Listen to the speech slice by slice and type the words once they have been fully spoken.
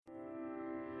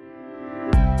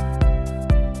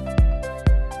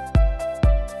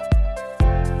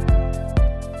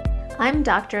I'm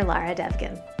Dr. Lara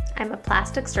Devgan. I'm a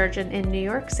plastic surgeon in New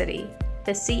York City,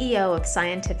 the CEO of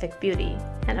Scientific Beauty,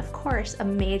 and of course, a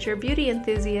major beauty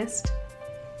enthusiast.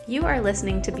 You are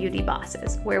listening to Beauty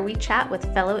Bosses, where we chat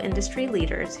with fellow industry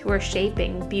leaders who are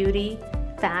shaping beauty,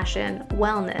 fashion,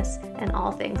 wellness, and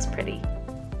all things pretty.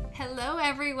 Hello,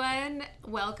 everyone.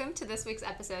 Welcome to this week's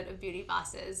episode of Beauty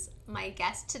Bosses. My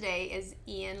guest today is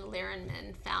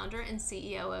Lirenman, founder and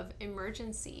CEO of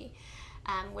emerginC,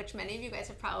 which many of you guys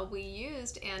have probably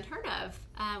used and heard of.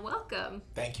 Welcome.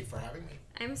 Thank you for having me.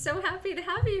 I'm so happy to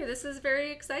have you. This is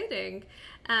very exciting.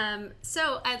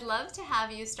 So I'd love to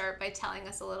have you start by telling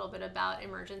us a little bit about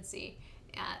emerginC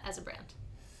as a brand.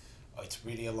 Oh, it's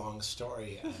really a long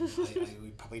story.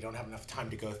 We probably don't have enough time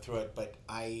to go through it, but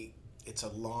it's a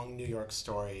long New York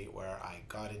story where I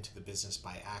got into the business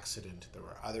by accident. There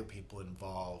were other people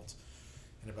involved.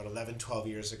 And about 11, 12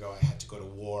 years ago, I had to go to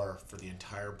war for the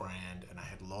entire brand, and I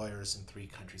had lawyers in 3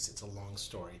 countries. It's a long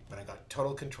story, but I got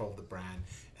total control of the brand,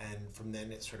 and from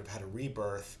then it sort of had a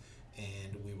rebirth,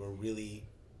 and we were really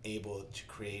able to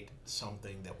create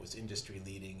something that was industry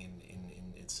leading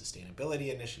in its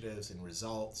sustainability initiatives and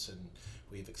results, and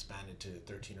we've expanded to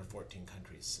 13 or 14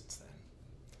 countries since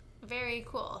then. Very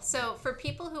cool. So for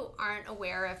people who aren't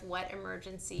aware of what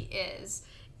emerginC is,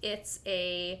 it's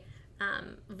a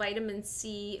vitamin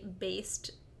C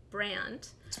based brand.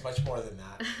 It's much more than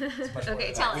that. It's much Okay,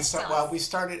 more tell than us. That.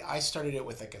 I started it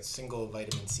with like a single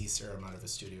vitamin C serum out of a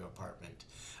studio apartment.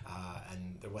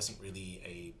 And there wasn't really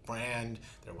a brand,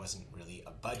 there wasn't really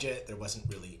a budget, there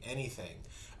wasn't really anything.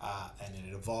 And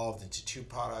it evolved into 2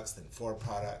 products, then 4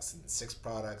 products, and 6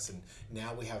 products, and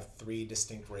now we have 3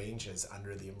 distinct ranges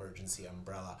under the emerginC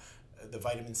umbrella. The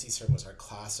vitamin C serum was our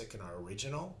classic and our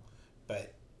original,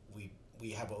 but we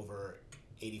have over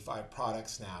 85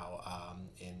 products now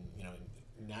in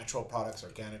natural products,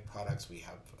 organic products. We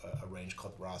have a range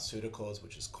called Raw Ceuticals,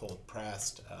 which is cold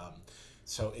pressed.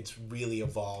 So it's really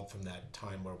evolved from that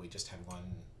time where we just had one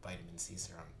vitamin C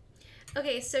serum.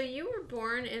 Okay, so you were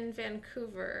born in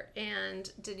Vancouver,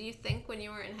 and did you think when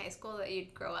you were in high school that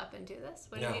you'd grow up and do this?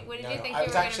 What did you think you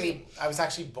were going to be? I was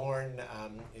actually born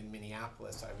in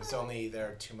Minneapolis. I was only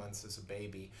there 2 months as a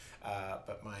baby,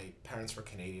 but my parents were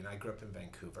Canadian. I grew up in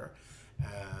Vancouver.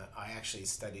 I actually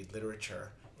studied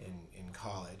literature in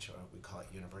college, or we call it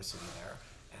university there.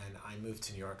 And I moved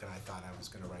to New York, and I thought I was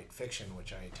going to write fiction,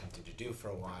 which I attempted to do for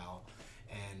a while.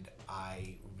 And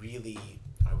I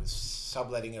was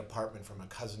subletting an apartment from a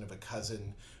cousin of a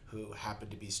cousin who happened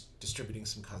to be distributing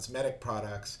some cosmetic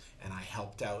products, and I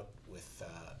helped out with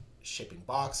shipping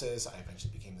boxes. I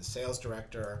eventually became the sales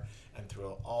director, and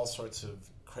through all sorts of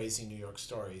crazy New York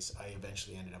stories, I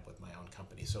eventually ended up with my own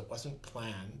company. So it wasn't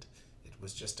planned, it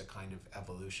was just a kind of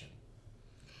evolution.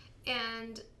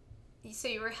 And so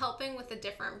you were helping with a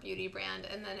different beauty brand,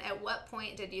 and then at what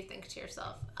point did you think to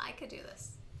yourself, I could do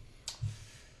this?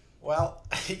 Well,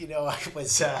 I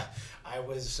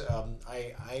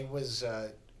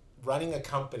was running a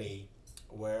company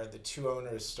where the 2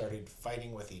 owners started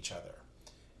fighting with each other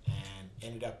and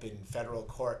ended up in federal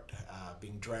court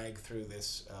being dragged through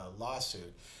this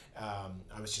lawsuit.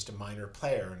 I was just a minor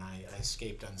player, and I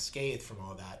escaped unscathed from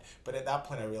all that. But at that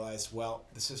point I realized, well,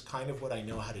 this is kind of what I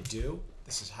know how to do.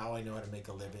 This is how I know how to make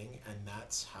a living, and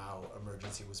that's how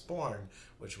emerginC was born,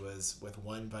 which was with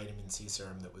one vitamin C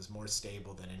serum that was more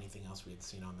stable than anything else we had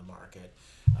seen on the market.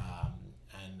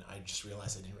 And I just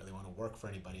realized I didn't really want to work for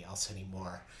anybody else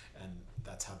anymore, and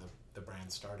that's how the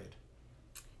brand started.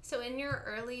 So in your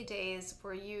early days,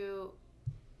 were you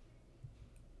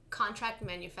contract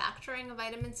manufacturing a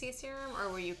vitamin C serum, or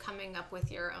were you coming up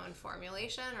with your own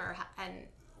formulation,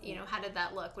 how did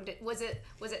that look? Was it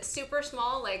super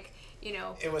small, like,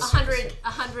 it was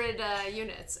 100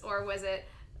 units, or was it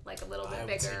like a little bit bigger?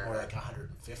 I would say more like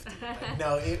 150. But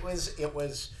no, it was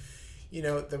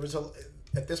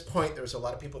at this point there was a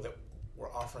lot of people that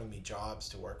were offering me jobs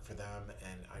to work for them,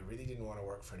 and I really didn't want to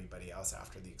work for anybody else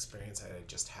after the experience I had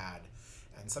just had.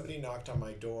 And somebody knocked on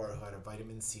my door who had a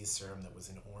vitamin C serum that was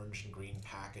in orange and green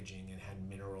packaging and had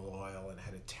mineral oil and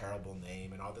had a terrible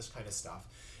name and all this kind of stuff.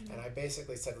 Mm-hmm. And I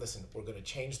basically said, listen, we're going to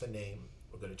change the name,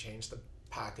 we're going to change the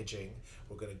packaging,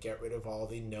 we're going to get rid of all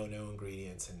the no-no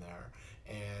ingredients in there.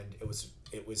 And it was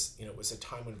a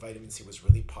time when vitamin C was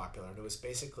really popular, and it was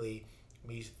basically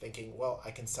me thinking, well,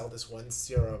 I can sell this one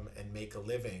serum and make a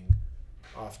living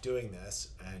off doing this,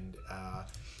 and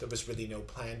there was really no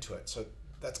plan to it. So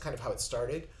that's kind of how it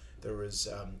started. There was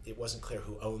it wasn't clear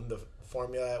who owned the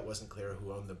formula, it wasn't clear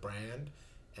who owned the brand,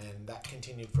 and that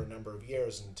continued for a number of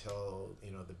years until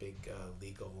the big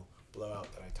legal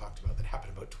blowout that I talked about that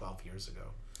happened about 12 years ago.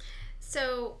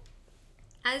 So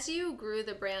As you grew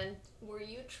the brand, were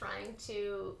you trying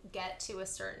to get to a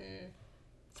certain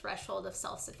threshold of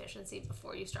self-sufficiency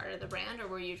before you started the brand, or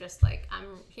were you just like,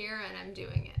 I'm here and I'm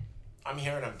doing it? I'm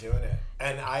here and I'm doing it,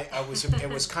 and I was it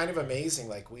was kind of amazing.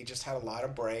 Like, we just had a lot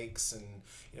of breaks, and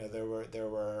there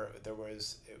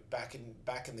was back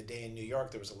in the day in New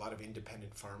York, there was a lot of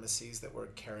independent pharmacies that were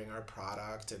carrying our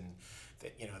product, and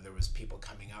that there was people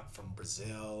coming up from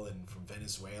Brazil and from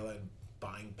Venezuela and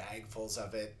buying bagfuls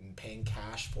of it and paying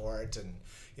cash for it, and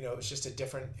it was just a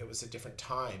different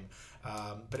time,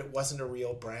 but it wasn't a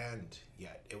real brand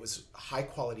yet. It was a high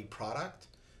quality product,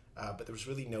 but there was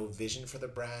really no vision for the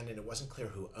brand, and it wasn't clear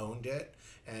who owned it,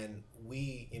 and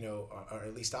we, or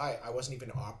at least I wasn't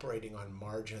even operating on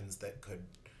margins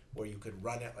where you could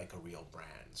run it like a real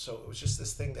brand. So it was just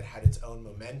this thing that had its own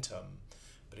momentum,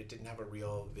 but it didn't have a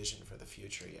real vision for the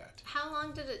future yet. How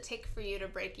long did it take for you to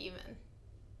break even?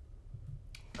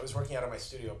 I was working out of my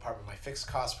studio apartment. My fixed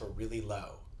costs were really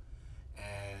low,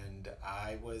 and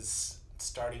I was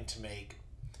starting to make,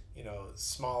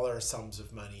 smaller sums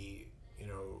of money.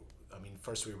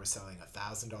 First we were selling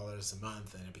 $1,000 a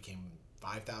month, and it became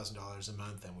 $5,000 a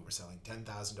month, and we were selling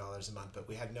 $10,000 a month, but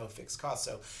we had no fixed costs.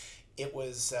 So it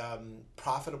was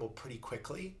profitable pretty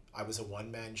quickly. I was a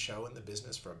one-man show in the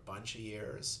business for a bunch of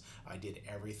years. I did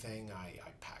everything. I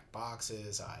packed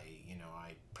boxes. I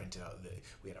printed out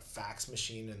we had a fax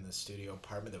machine in the studio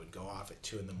apartment that would go off at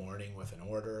 2 a.m. with an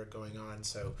order going on.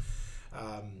 So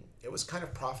it was kind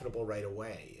of profitable right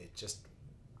away. It just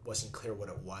wasn't clear what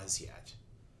it was yet.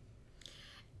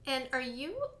 And are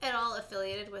you at all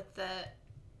affiliated with the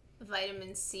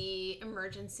emergenC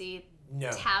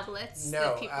tablets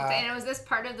that people take? And was this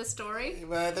part of the story?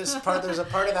 Well, there's a part of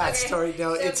that okay. story.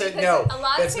 No, so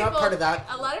it's not part of that.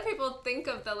 A lot of people think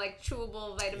of the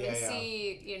chewable vitamin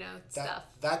C, stuff.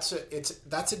 That's a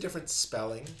different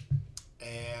spelling,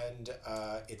 and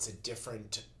it's a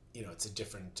different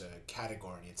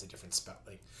category. It's a different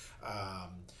spelling.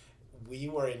 We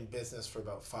were in business for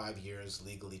about 5 years,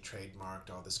 legally trademarked,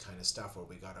 all this kind of stuff, where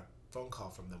we got a phone call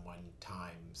from them one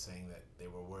time saying that they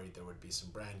were worried there would be some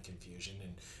brand confusion.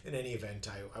 And in any event,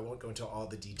 I won't go into all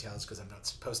the details because I'm not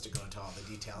supposed to go into all the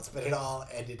details, but it all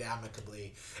ended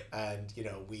amicably, and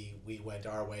we went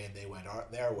our way and they went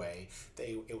their way.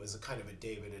 It was a kind of a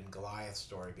David and Goliath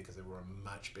story because they were a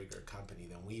much bigger company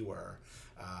than we were,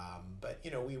 but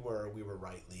we were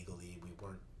right legally.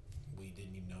 We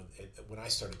didn't even know when I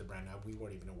started the brand. We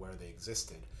weren't even aware they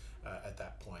existed at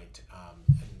that point.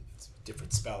 And it's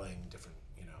different spelling, different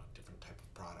type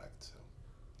of product. So,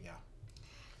 yeah.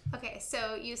 Okay,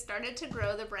 so you started to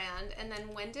grow the brand, and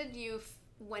then when did you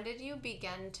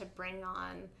begin to bring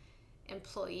on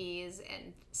employees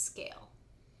and scale?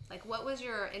 What was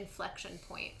your inflection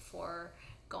point for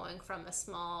going from a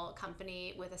small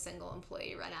company with a single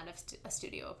employee run out of a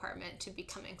studio apartment to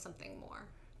becoming something more?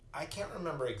 I can't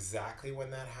remember exactly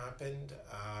when that happened.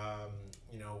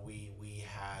 We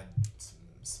had some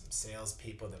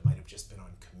salespeople that might have just been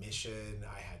on commission.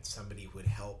 I had somebody who would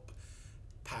help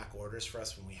pack orders for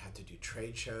us when we had to do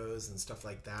trade shows and stuff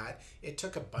like that. It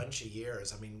took a bunch of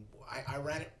years. I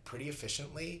ran it pretty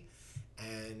efficiently,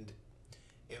 and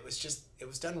it was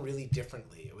done really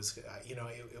differently. It was,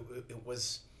 it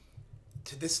was.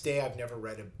 To this day, I've never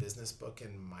read a business book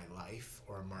in my life,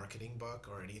 or a marketing book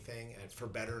or anything, and for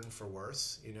better and for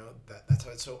worse, that's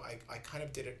how. So I kind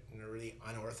of did it in a really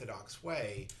unorthodox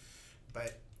way,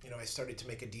 but I started to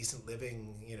make a decent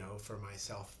living, for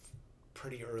myself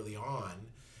pretty early on,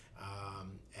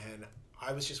 and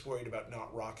I was just worried about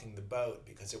not rocking the boat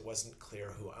because it wasn't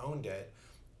clear who owned it,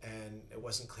 and it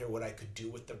wasn't clear what I could do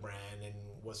with the brand, and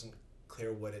wasn't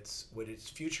clear what its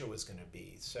future was going to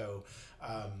be. So.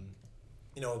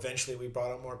 Eventually we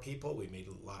brought on more people. We made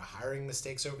a lot of hiring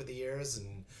mistakes over the years,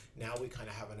 and now we kind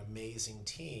of have an amazing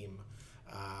team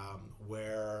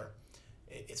where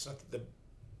it's not that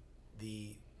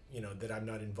that I'm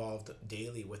not involved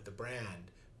daily with the brand,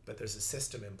 but there's a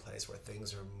system in place where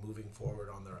things are moving forward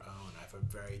on their own. I have a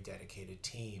very dedicated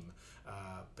team,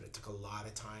 but it took a lot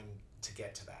of time to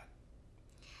get to that.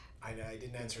 I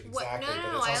didn't answer it exactly, but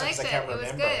it's also because I can't remember.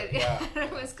 It was good. Yeah.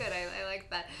 It was good. I liked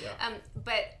that. Yeah.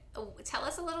 But tell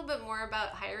us a little bit more about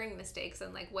hiring mistakes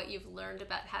and what you've learned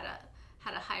about how to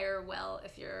hire well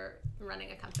if you're running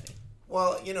a company.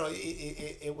 Well,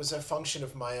 it was a function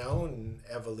of my own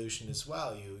evolution as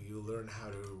well. You learn how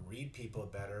to read people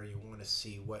better. You want to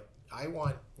see what I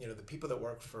want. The people that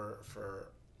work for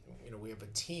we have a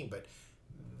team, but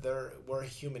we're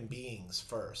human beings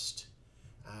first.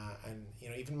 And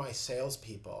even my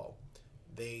salespeople,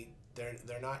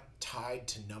 they're not tied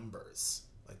to numbers.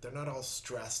 They're not all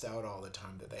stressed out all the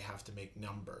time that they have to make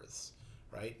numbers,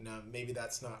 right? Now, maybe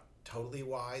that's not totally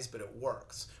wise, but it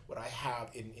works. What I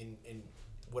have in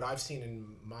what I've seen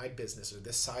in my business, or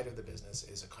this side of the business,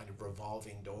 is a kind of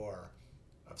revolving door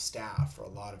of staff for a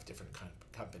lot of different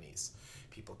companies.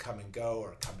 People come and go,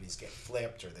 or companies get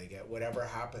flipped, or they get whatever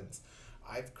happens.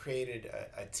 I've created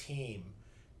a team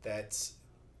that's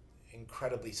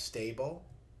incredibly stable,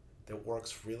 that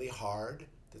works really hard,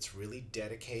 that's really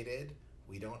dedicated.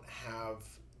 We don't have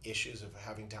issues of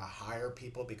having to hire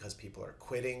people because people are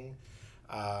quitting.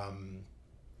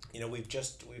 We've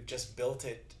just built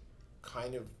it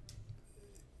kind of,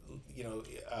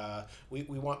 we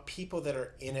want people that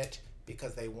are in it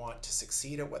because they want to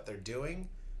succeed at what they're doing,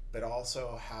 but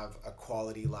also have a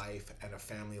quality life and a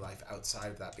family life outside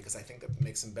of that, because I think that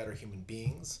makes them better human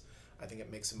beings. I think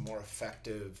it makes them more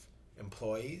effective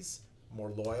employees, more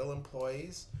loyal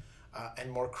employees, and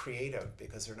more creative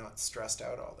because they're not stressed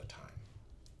out all the time.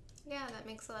 Yeah, that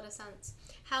makes a lot of sense.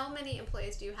 How many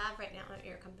employees do you have right now at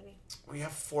your company? We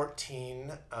have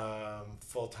 14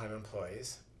 full-time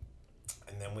employees,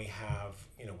 and then we have,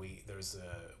 we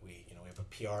have a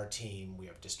PR team. We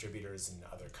have distributors in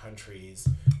other countries.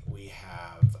 We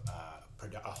have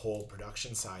a whole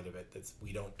production side of it that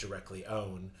we don't directly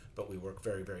own, but we work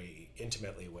very, very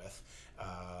intimately with.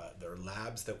 There are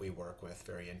labs that we work with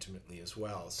very intimately as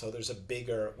well. So there's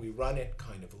we run it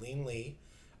kind of leanly,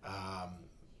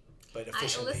 but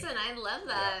efficiently. I love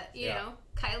that. You know,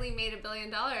 Kylie made $1 billion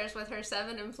with her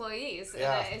 7 employees. And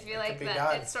I feel like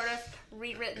that it's sort of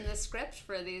rewritten the script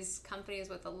for these companies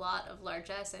with a lot of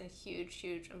largesse and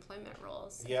huge employment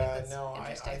roles. I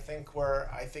think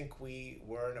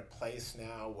we're in a place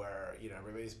now where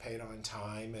everybody's paid on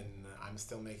time, and I'm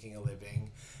still making a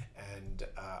living, and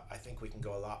I think we can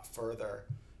go a lot further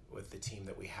with the team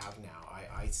that we have now.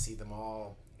 I see them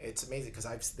all. It's amazing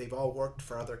because they've all worked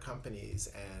for other companies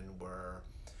and were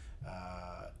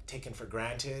taken for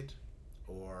granted,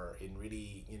 or in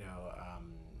really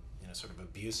sort of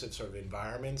abusive sort of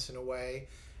environments in a way.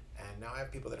 And now I have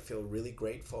people that feel really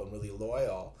grateful and really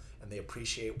loyal, and they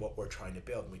appreciate what we're trying to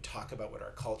build. And we talk about what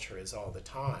our culture is all the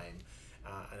time,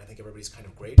 and I think everybody's kind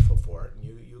of grateful for it. And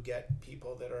you get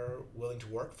people that are willing to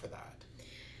work for that.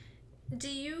 Do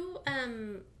you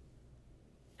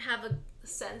have a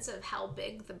sense of how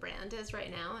big the brand is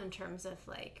right now in terms of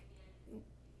like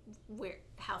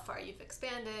how far you've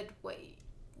expanded,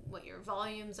 what your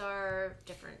volumes are,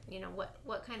 different,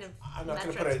 what kind of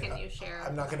metrics can you share?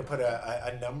 I'm not going to put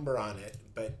a number on it,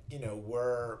 but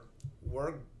we're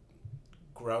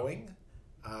growing,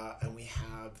 and we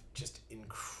have just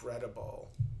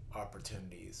incredible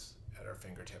opportunities at our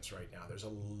fingertips right now. There's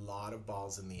a lot of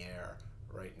balls in the air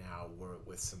right now. We're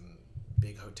with some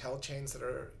big hotel chains that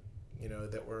are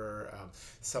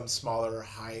some smaller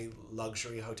high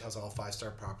luxury hotels. All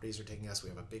 5-star properties are taking us. We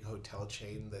have a big hotel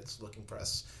chain that's looking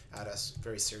at us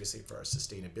very seriously for our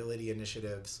sustainability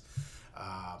initiatives.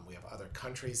 We have other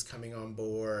countries coming on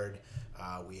board.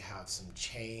 We have some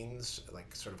chains,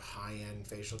 like sort of high-end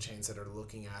facial chains, that are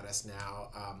looking at us now.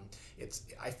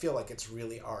 I feel like it's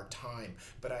really our time,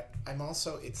 but I'm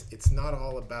also, it's not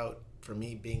all about, for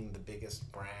me, being the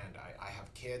biggest brand. I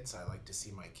have kids. I like to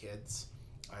see my kids.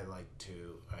 I like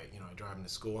to, I drive them to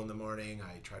school in the morning.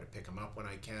 I try to pick them up when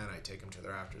I can. I take them to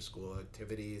their after-school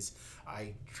activities.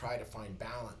 I try to find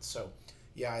balance. So,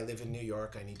 yeah, I live in New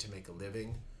York. I need to make a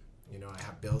living. I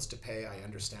have bills to pay. I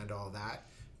understand all that.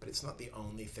 But it's not the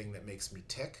only thing that makes me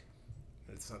tick.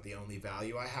 It's not the only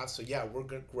value I have. So, yeah, we're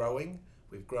growing.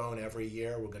 We've grown every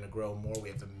year. We're going to grow more. We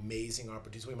have amazing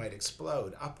opportunities. We might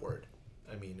explode upward.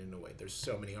 In a way, there's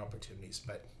so many opportunities.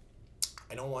 But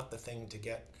I don't want the thing to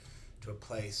get to a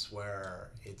place where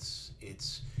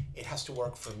it has to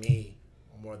work for me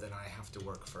more than I have to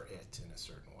work for it in a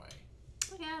certain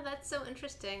way. Yeah, that's so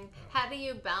interesting. How do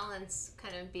you balance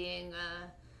kind of being a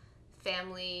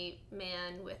family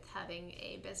man with having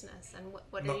a business, and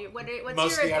what's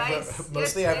your advice?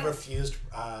 Mostly I've refused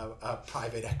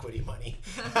private equity money.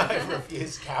 I've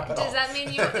refused capital. Does that mean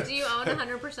do you own 100%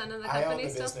 of the company? I own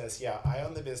the business. Yeah, I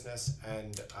own the business,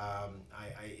 and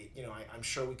I'm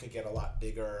sure we could get a lot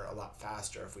bigger, a lot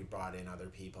faster if we brought in other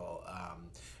people.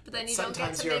 But then you don't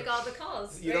get to make all the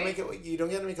calls. You don't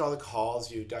get to make all the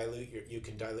calls. You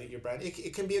can dilute your brand.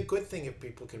 It can be a good thing if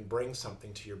people can bring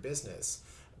something to your business.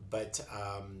 But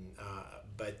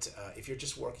if you're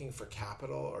just working for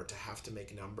capital or to have to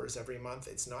make numbers every month,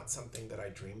 it's not something that I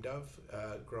dreamed of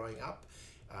growing up.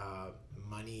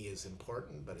 Money is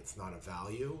important, but it's not a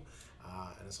value.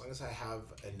 And as long as I have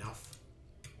enough,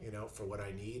 for what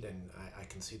I need, and I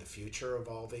can see the future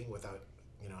evolving without,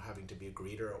 having to be a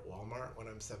greeter at Walmart when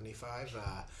I'm 75, if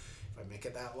I make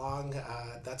it that long,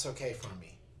 that's okay for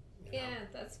me. Yeah,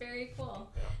 that's very cool.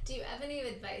 Yeah. Do you have any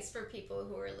advice for people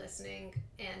who are listening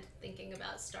and thinking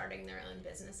about starting their own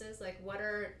businesses? Like, what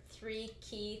are 3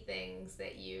 key things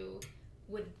that you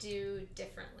would do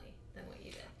differently than what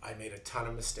you did? I made a ton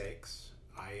of mistakes.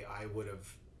 I would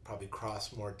have probably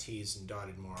crossed more T's and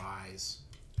dotted more I's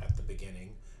at the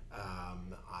beginning.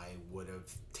 I would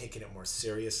have taken it more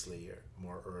seriously,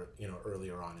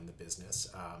 earlier on in the business.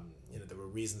 There were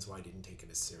reasons why I didn't take it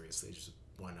as seriously. Just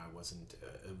one, I wasn't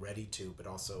ready to, but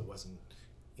also it wasn't.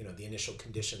 The initial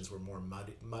conditions were more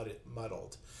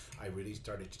muddled. I really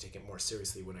started to take it more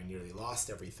seriously when I nearly lost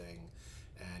everything,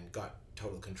 and got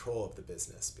total control of the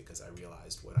business because I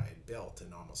realized what I had built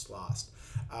and almost lost.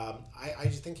 I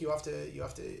just think you have to.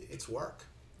 It's work.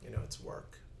 It's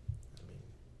work.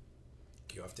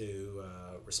 You have to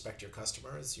respect your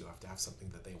customers. You have to have something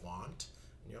that they want,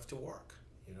 and you have to work.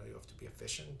 You have to be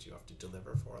efficient. You have to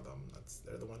deliver for them.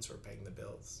 They're the ones who are paying the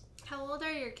bills. How old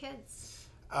are your kids?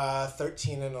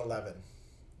 13 and 11.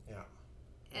 Yeah.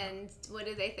 And what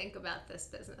do they think about this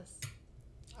business?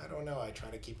 I don't know. I try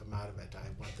to keep them out of it. I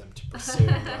want them to pursue.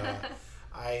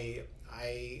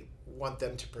 I want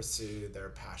them to pursue their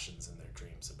passions and their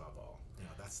dreams above all.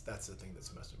 That's the thing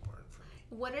that's most important for me.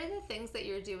 What are the things that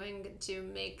you're doing to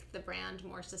make the brand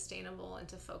more sustainable and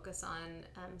to focus on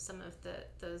some of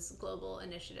those global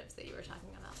initiatives that you were talking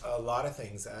about? A lot of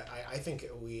things. I think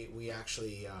we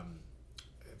actually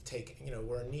take,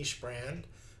 we're a niche brand,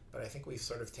 but I think we've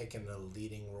sort of taken a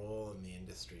leading role in the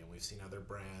industry, and we've seen other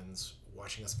brands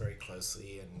watching us very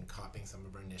closely and copying some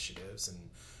of our initiatives, and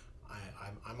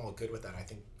I'm all good with that.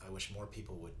 I wish more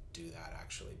people would do that,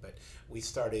 actually. But we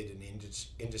started an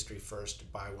industry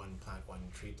first buy one, plant one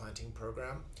tree planting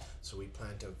program. So we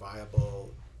plant a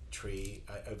viable tree,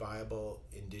 a viable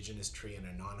indigenous tree in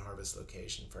a non-harvest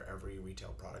location for every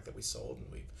retail product that we sold,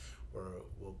 and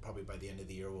we'll probably by the end of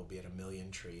the year we'll be at 1 million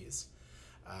trees.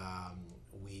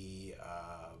 We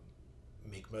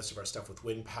make most of our stuff with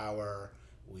wind power.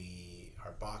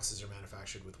 Our boxes are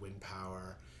manufactured with wind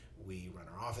power. We run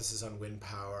our offices on wind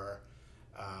power.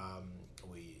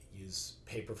 We use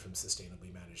paper from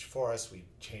sustainably managed forests. We've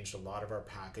changed a lot of our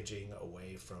packaging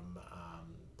away from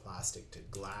plastic to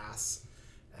glass.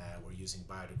 We're using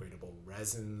biodegradable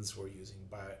resins. We're using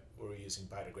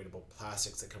biodegradable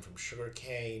plastics that come from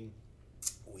sugarcane.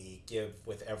 We give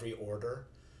with every order,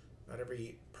 not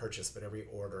every purchase, but every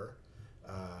order,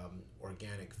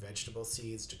 organic vegetable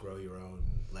seeds to grow your own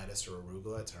lettuce or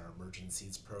arugula. It's our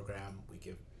emerginC program. We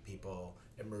give people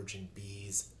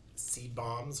emerginBees seed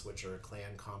bombs, which are clay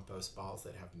and compost balls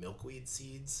that have milkweed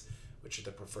seeds, which are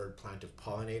the preferred plant of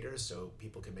pollinators, so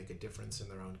people can make a difference in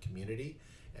their own community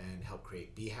and help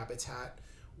create bee habitat.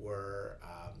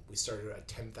 We started a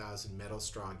 10,000 metal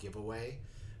straw giveaway.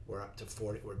 We're up to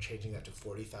 40. We're changing that to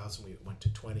 40,000. We went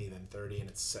to 20, then 30, and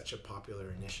it's such a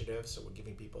popular initiative. So we're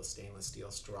giving people stainless steel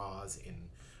straws in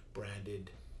branded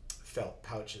felt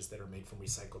pouches that are made from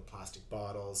recycled plastic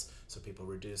bottles, so people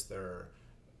reduce their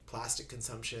plastic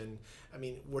consumption.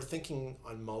 We're thinking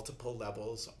on multiple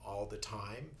levels all the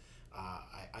time.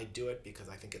 I do it because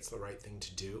I think it's the right thing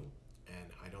to do, and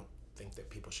I don't think that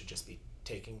people should just be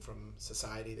taking from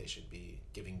society. They should be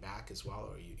giving back as well,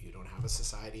 or you don't have a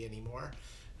society anymore.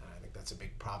 I think that's a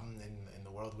big problem in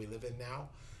the world we live in now.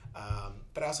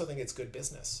 But I also think it's good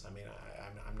business.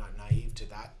 I'm not naive to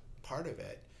that part of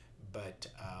it. But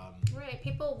right,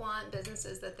 people want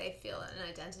businesses that they feel an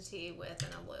identity with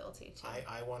and a loyalty to.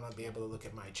 I want to be able to look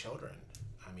at my children.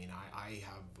 I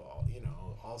have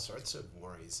all sorts of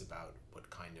worries about what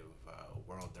kind of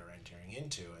world they're entering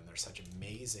into, and they're such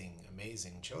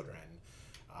amazing children.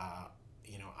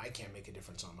 I can't make a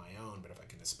difference on my own, but if I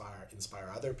can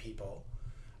inspire other people,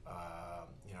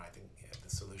 I think the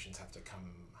solutions have to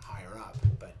come higher up.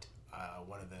 But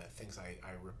one of the things I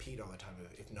repeat all the time,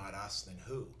 if not us, then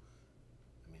who?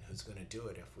 Who's going to do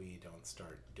it if we don't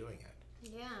start doing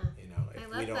it? Yeah. If I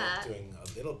love we don't that. doing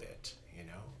a little bit,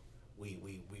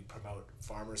 we promote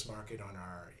farmers market on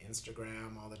our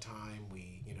Instagram all the time.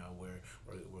 We've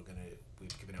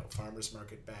given out farmers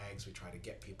market bags. We try to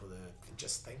get people to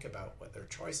just think about what their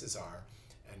choices are,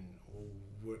 and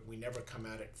we never come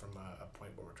at it from a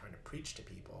point where we're trying to preach to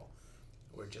people.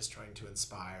 We're just trying to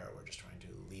inspire. We're just trying to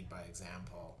lead by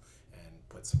example and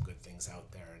put some good things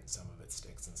out there, and some of it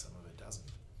sticks and some of it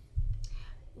doesn't.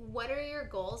 What are your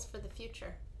goals for the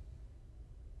future?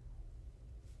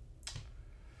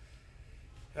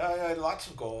 Lots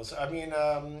of goals.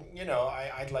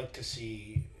 I'd like to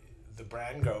see the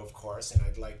brand grow, of course, and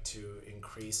I'd like to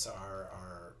increase our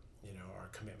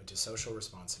commitment to social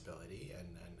responsibility, and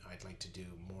I'd like to do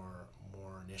more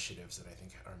initiatives that I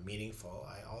think are meaningful.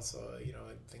 I also,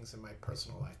 things in my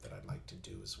personal life that I'd like to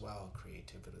do as well,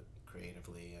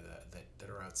 creatively that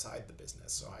are outside the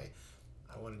business. So I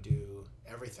want to do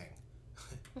everything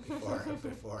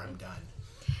before I'm done.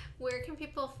 Where can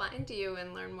people find you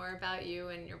and learn more about you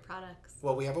and your products?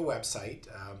 Well, we have a website,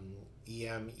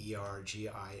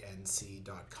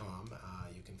 emerginC.com.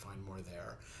 You can find more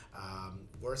there.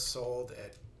 We're sold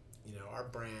at, our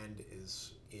brand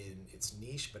is it's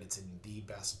niche, but it's in the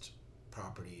best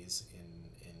properties in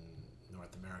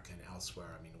North America and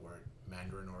elsewhere. I mean, we're at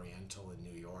Mandarin Oriental in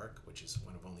New York, which is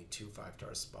one of only 2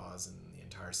 5-star spas in the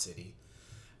entire city.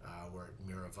 We're at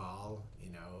Miraval,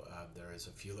 there is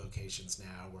a few locations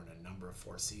now. We're in a number of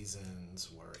Four Seasons.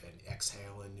 We're at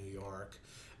Exhale in New York.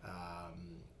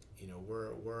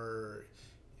 We're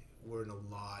in a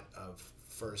lot of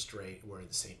first rate. We're at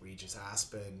the St. Regis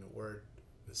Aspen. We're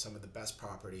some of the best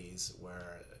properties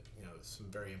where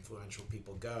some very influential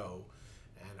people go,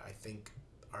 and I think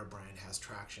our brand has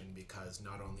traction because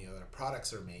not only are the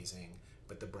products are amazing,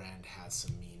 but the brand has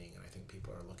some meaning, and I think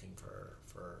people are looking for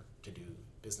to do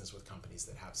business with companies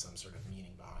that have some sort of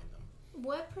meaning behind them.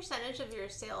 What percentage of your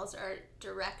sales are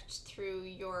direct through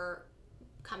your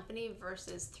company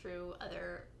versus through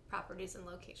other properties and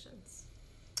locations?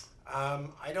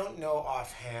 I don't know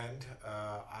offhand.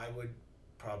 I would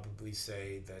probably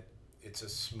say that it's a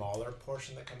smaller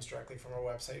portion that comes directly from our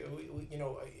website.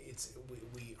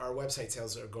 Our website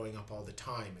sales are going up all the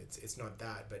time. It's not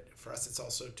that, but for us, it's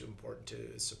also important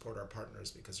to support our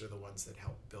partners because they're the ones that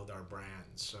help build our brand.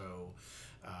 So,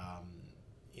 a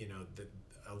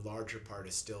larger part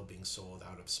is still being sold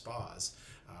out of spas,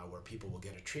 where people will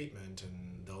get a treatment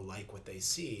and they'll like what they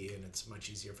see, and it's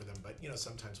much easier for them. But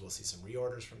sometimes we'll see some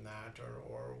reorders from that,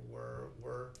 or we're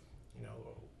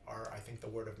I think the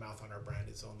word of mouth on our brand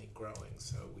is only growing,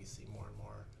 so we see more and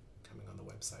more coming on the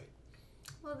website.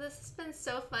 Well, this has been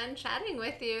so fun chatting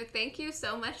with you. Thank you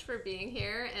so much for being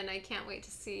here, and I can't wait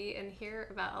to see and hear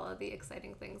about all of the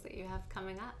exciting things that you have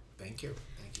coming up. Thank you.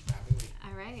 Thank you for having me.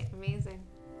 All right, amazing.